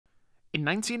In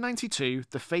 1992,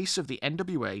 the face of the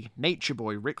NWA, Nature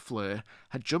Boy Ric Flair,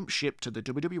 had jumped ship to the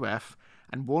WWF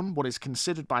and won what is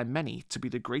considered by many to be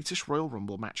the greatest Royal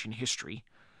Rumble match in history,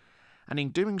 and in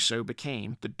doing so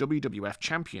became the WWF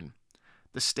Champion.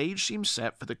 The stage seemed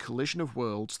set for the collision of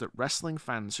worlds that wrestling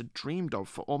fans had dreamed of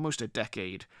for almost a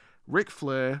decade: Ric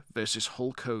Flair versus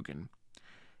Hulk Hogan.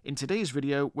 In today's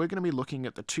video, we're going to be looking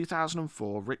at the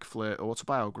 2004 Ric Flair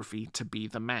autobiography, To Be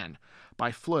the Man,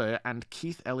 by Flair and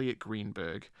Keith Elliot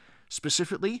Greenberg.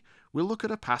 Specifically, we'll look at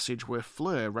a passage where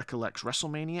Flair recollects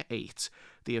WrestleMania VIII,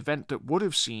 the event that would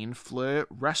have seen Flair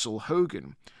wrestle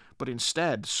Hogan, but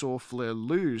instead saw Flair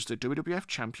lose the WWF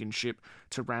Championship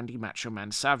to Randy Macho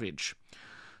Man Savage.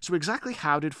 So exactly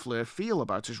how did Flair feel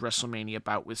about his WrestleMania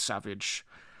bout with Savage?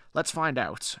 Let's find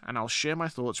out, and I'll share my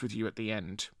thoughts with you at the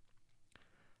end.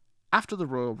 After the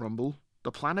Royal Rumble,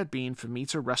 the plan had been for me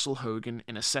to wrestle Hogan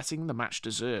in a setting the match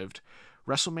deserved: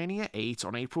 WrestleMania VIII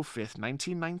on April 5th,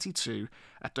 1992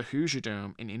 at the Hoosier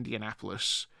Dome in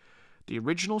Indianapolis. The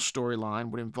original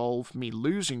storyline would involve me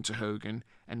losing to Hogan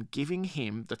and giving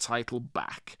him the title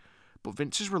back, but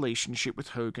Vince's relationship with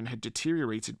Hogan had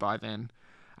deteriorated by then,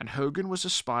 and Hogan was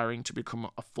aspiring to become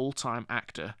a full-time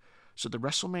actor, so the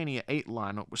WrestleMania VIII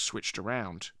lineup was switched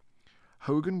around.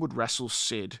 Hogan would wrestle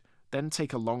Sid, then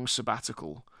take a long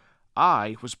sabbatical.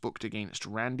 I was booked against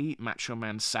Randy Macho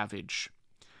Man Savage.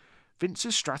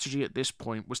 Vince's strategy at this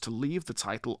point was to leave the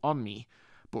title on me,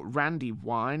 but Randy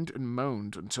whined and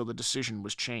moaned until the decision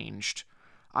was changed.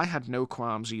 I had no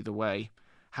qualms either way.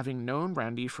 Having known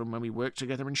Randy from when we worked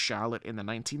together in Charlotte in the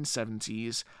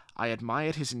 1970s, I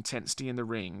admired his intensity in the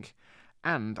ring,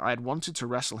 and I had wanted to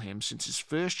wrestle him since his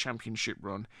first championship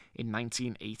run in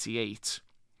 1988.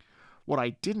 What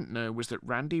I didn't know was that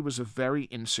Randy was a very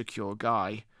insecure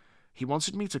guy. He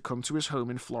wanted me to come to his home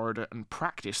in Florida and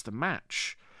practice the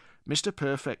match. Mr.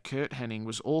 Perfect Curt Hennig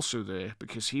was also there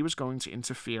because he was going to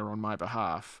interfere on my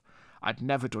behalf. I'd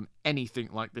never done anything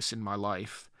like this in my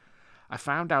life. I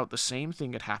found out the same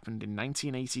thing had happened in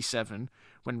 1987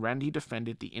 when Randy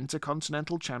defended the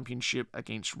Intercontinental Championship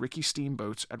against Ricky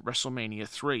Steamboat at WrestleMania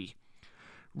III.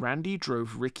 Randy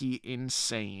drove Ricky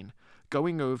insane,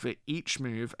 going over each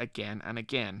move again and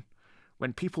again.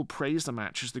 When people praise the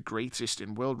match as the greatest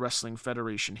in World Wrestling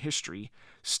Federation history,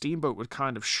 Steamboat would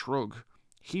kind of shrug.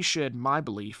 He shared my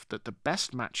belief that the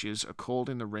best matches are called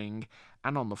in the ring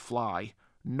and on the fly,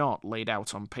 not laid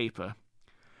out on paper.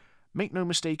 Make no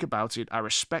mistake about it, I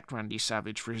respect Randy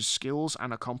Savage for his skills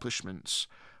and accomplishments,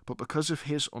 but because of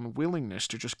his unwillingness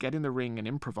to just get in the ring and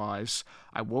improvise,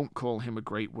 I won't call him a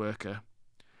great worker.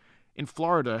 In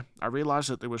Florida, I realized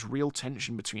that there was real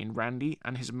tension between Randy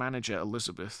and his manager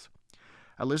Elizabeth.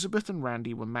 Elizabeth and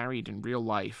Randy were married in real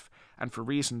life, and for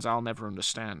reasons I'll never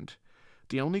understand.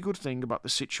 The only good thing about the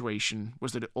situation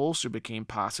was that it also became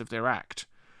part of their act.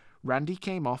 Randy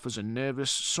came off as a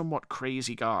nervous, somewhat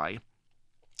crazy guy.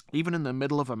 Even in the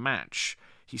middle of a match,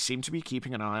 he seemed to be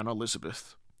keeping an eye on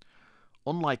Elizabeth.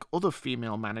 Unlike other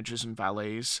female managers and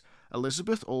valets,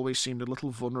 Elizabeth always seemed a little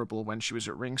vulnerable when she was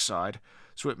at ringside,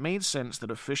 so it made sense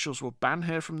that officials would ban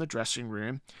her from the dressing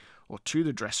room, or to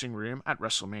the dressing room at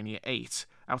WrestleMania VIII,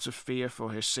 out of fear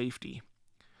for her safety.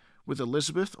 With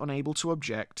Elizabeth unable to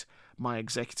object, my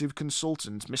executive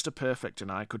consultant, Mr. Perfect,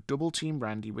 and I could double-team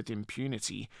Randy with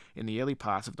impunity in the early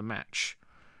part of the match.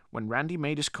 When Randy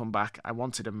made his comeback, I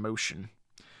wanted emotion,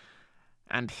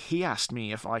 and he asked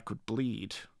me if I could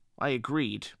bleed. I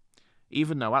agreed,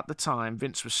 even though at the time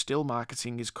Vince was still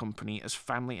marketing his company as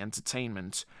Family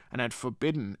Entertainment and had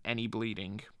forbidden any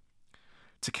bleeding.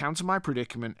 To counter my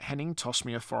predicament, Hennig tossed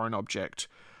me a foreign object,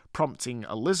 prompting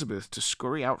Elizabeth to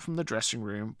scurry out from the dressing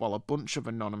room while a bunch of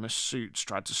anonymous suits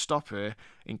tried to stop her,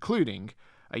 including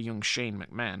a young Shane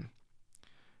McMahon.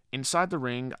 Inside the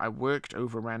ring, I worked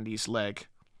over Randy's leg,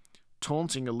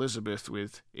 taunting Elizabeth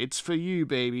with, "It's for you,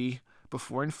 baby,"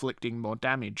 before inflicting more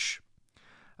damage.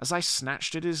 As I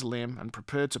snatched at his limb and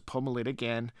prepared to pummel it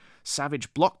again,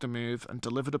 Savage blocked the move and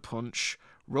delivered a punch,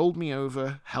 rolled me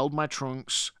over, held my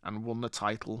trunks, and won the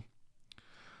title.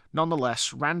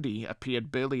 Nonetheless, Randy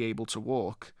appeared barely able to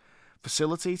walk,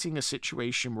 facilitating a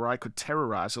situation where I could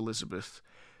terrorize Elizabeth.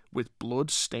 With blood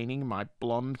staining my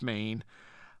blonde mane,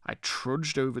 I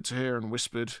trudged over to her and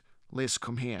whispered, "Liz,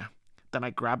 come here." Then I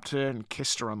grabbed her and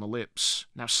kissed her on the lips.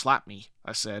 "Now slap me,"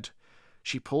 I said.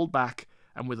 She pulled back,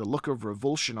 and with a look of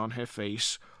revulsion on her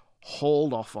face,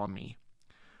 hauled off on me.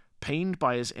 Pained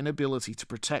by his inability to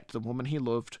protect the woman he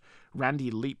loved,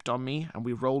 Randy leaped on me and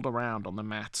we rolled around on the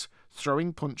mat,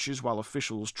 throwing punches while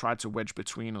officials tried to wedge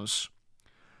between us.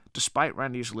 Despite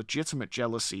Randy's legitimate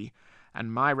jealousy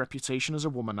and my reputation as a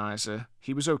womanizer,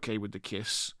 he was okay with the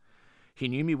kiss. He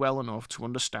knew me well enough to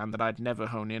understand that I'd never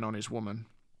hone in on his woman.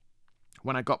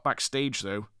 When I got backstage,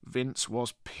 though, Vince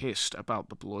was pissed about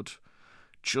the blood.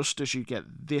 Just as you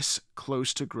get this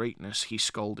close to greatness, he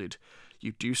scolded,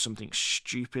 you do something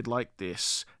stupid like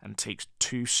this and takes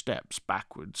 2 steps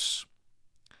backwards.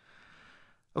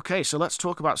 Okay, so let's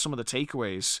talk about some of the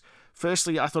takeaways.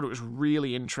 Firstly, I thought it was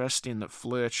really interesting that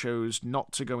Flair chose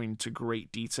not to go into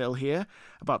great detail here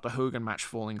about the Hogan match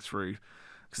falling through,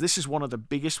 because this is one of the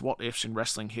biggest what-ifs in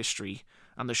wrestling history,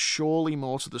 and there's surely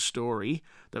more to the story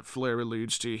that Flair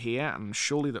alludes to here, and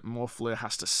surely that more Flair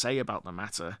has to say about the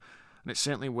matter, and it's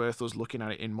certainly worth us looking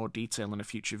at it in more detail in a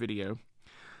future video.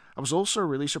 I was also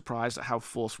really surprised at how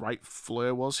forthright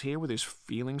Flair was here with his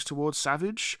feelings towards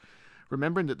Savage.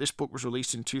 Remembering that this book was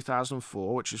released in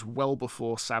 2004, which is well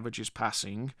before Savage's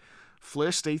passing,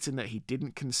 Flair stating that he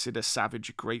didn't consider Savage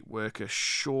a great worker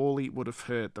surely would have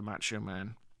hurt the Macho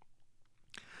Man.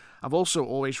 I've also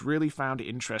always really found it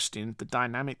interesting the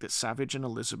dynamic that Savage and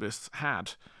Elizabeth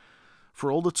had.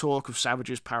 For all the talk of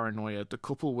Savage's paranoia, the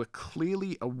couple were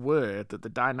clearly aware that the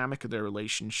dynamic of their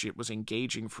relationship was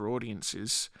engaging for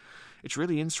audiences. It's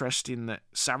really interesting that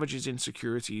Savage's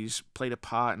insecurities played a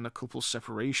part in the couple's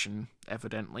separation,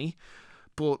 evidently,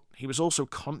 but he was also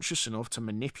conscious enough to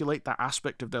manipulate that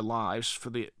aspect of their lives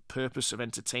for the purpose of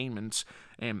entertainment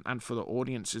and for the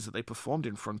audiences that they performed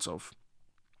in front of.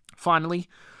 Finally,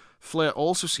 Flair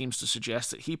also seems to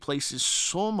suggest that he places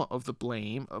some of the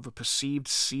blame of a perceived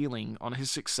ceiling on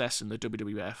his success in the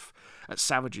WWF at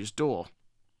Savage's door.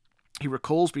 He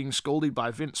recalls being scolded by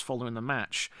Vince following the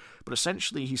match, but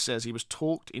essentially he says he was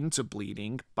talked into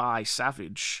bleeding by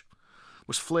Savage.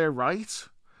 Was Flair right?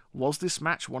 Was this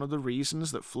match one of the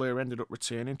reasons that Flair ended up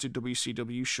returning to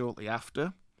WCW shortly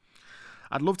after?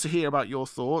 I'd love to hear about your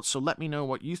thoughts, so let me know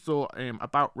what you thought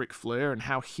about Ric Flair and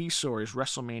how he saw his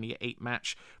WrestleMania VIII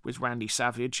match with Randy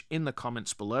Savage in the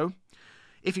comments below.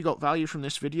 If you got value from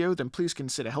this video, then please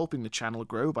consider helping the channel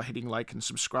grow by hitting like and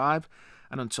subscribe.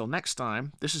 And until next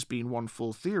time, this has been One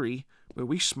Full Theory, where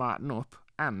we smarten up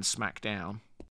and smack down.